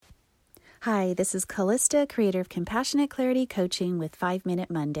Hi, this is Callista, creator of Compassionate Clarity Coaching with 5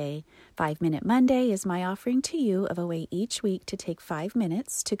 Minute Monday. 5 Minute Monday is my offering to you of a way each week to take 5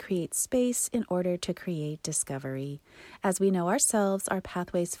 minutes to create space in order to create discovery. As we know ourselves, our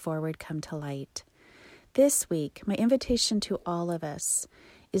pathways forward come to light. This week, my invitation to all of us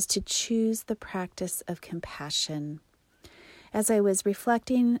is to choose the practice of compassion. As I was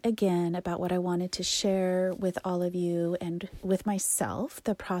reflecting again about what I wanted to share with all of you and with myself,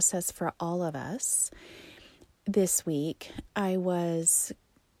 the process for all of us, this week, I was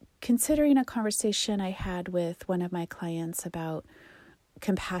considering a conversation I had with one of my clients about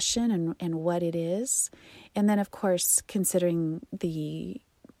compassion and what it is. And then, of course, considering the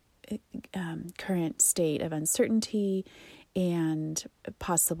current state of uncertainty and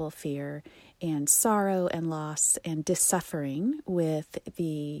possible fear and sorrow and loss and dissuffering with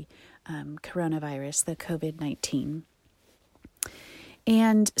the coronavirus, the COVID-19.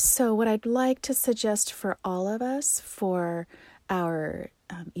 And so what I'd like to suggest for all of us, for our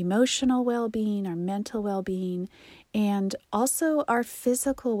emotional well-being, our mental well-being, and also our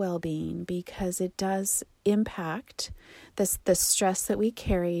physical well-being, because it does impact the stress that we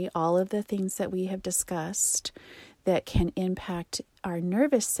carry, all of the things that we have discussed that can impact our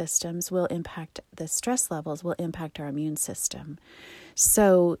nervous systems, will impact the stress levels, will impact our immune system.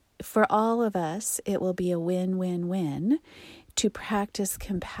 So for all of us, it will be a win-win-win to practice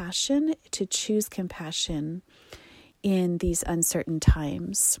compassion, to choose compassion in these uncertain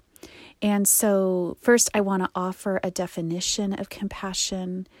times. And so first I want to offer a definition of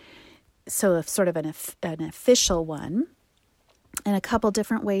compassion, so a sort of an official one, and a couple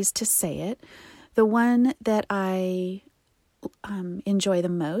different ways to say it. The one that I enjoy the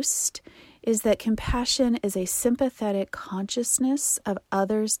most is that compassion is a sympathetic consciousness of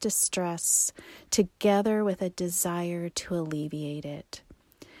others' distress together with a desire to alleviate it.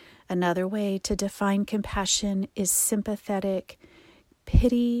 Another way to define compassion is sympathetic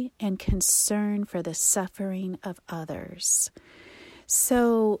pity and concern for the suffering of others.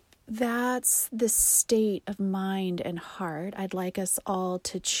 So that's the state of mind and heart I'd like us all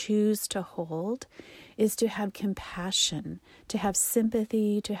to choose to hold, is to have compassion, to have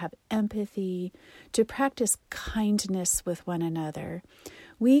sympathy, to have empathy, to practice kindness with one another.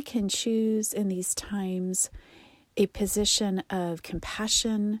 We can choose in these times a position of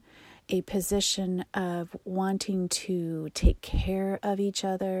compassion, a position of wanting to take care of each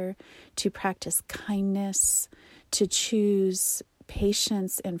other, to practice kindness, to choose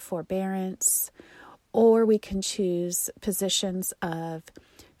patience and forbearance, or we can choose positions of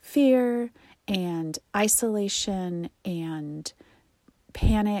fear and isolation and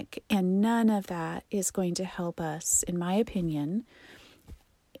panic, and none of that is going to help us, in my opinion,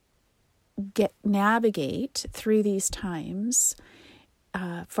 navigate through these times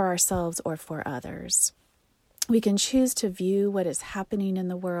for ourselves or for others. We can choose to view what is happening in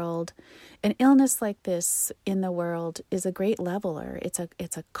the world. An illness like this in the world is a great leveler. It's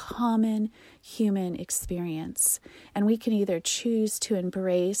a common human experience. And we can either choose to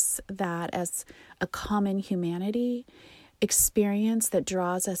embrace that as a common humanity experience that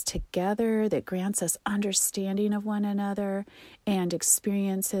draws us together, that grants us understanding of one another and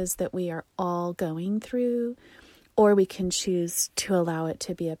experiences that we are all going through, or we can choose to allow it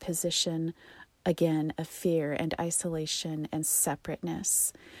to be a position, again, of fear and isolation and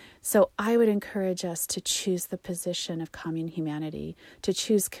separateness. So I would encourage us to choose the position of common humanity, to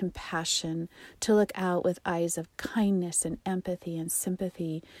choose compassion, to look out with eyes of kindness and empathy and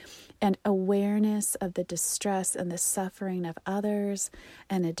sympathy and awareness of the distress and the suffering of others,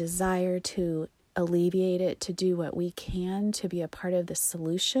 and a desire to alleviate it, to do what we can to be a part of the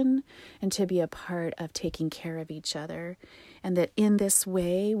solution and to be a part of taking care of each other. And that in this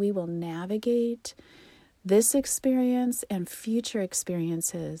way, we will navigate this experience and future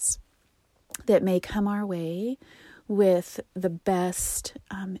experiences that may come our way with the best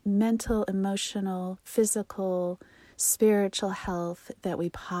mental, emotional, physical, spiritual health that we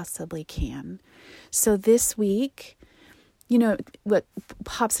possibly can. So this week, you know, what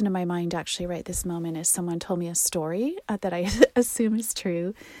pops into my mind actually right this moment is someone told me a story that I assume is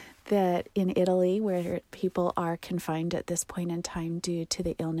true, that in Italy, where people are confined at this point in time due to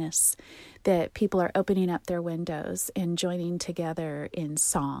the illness, that people are opening up their windows and joining together in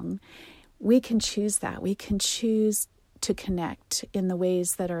song. We can choose that. We can choose to connect in the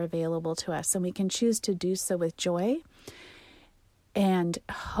ways that are available to us, and we can choose to do so with joy and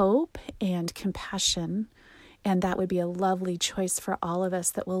hope and compassion. And that would be a lovely choice for all of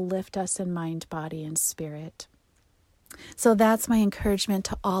us that will lift us in mind, body, and spirit. So that's my encouragement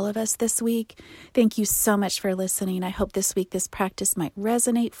to all of us this week. Thank you so much for listening. I hope this week this practice might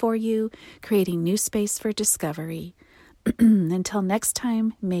resonate for you, creating new space for discovery. Until next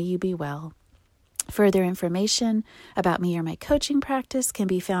time, may you be well. Further information about me or my coaching practice can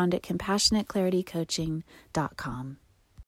be found at CompassionateClarityCoaching.com.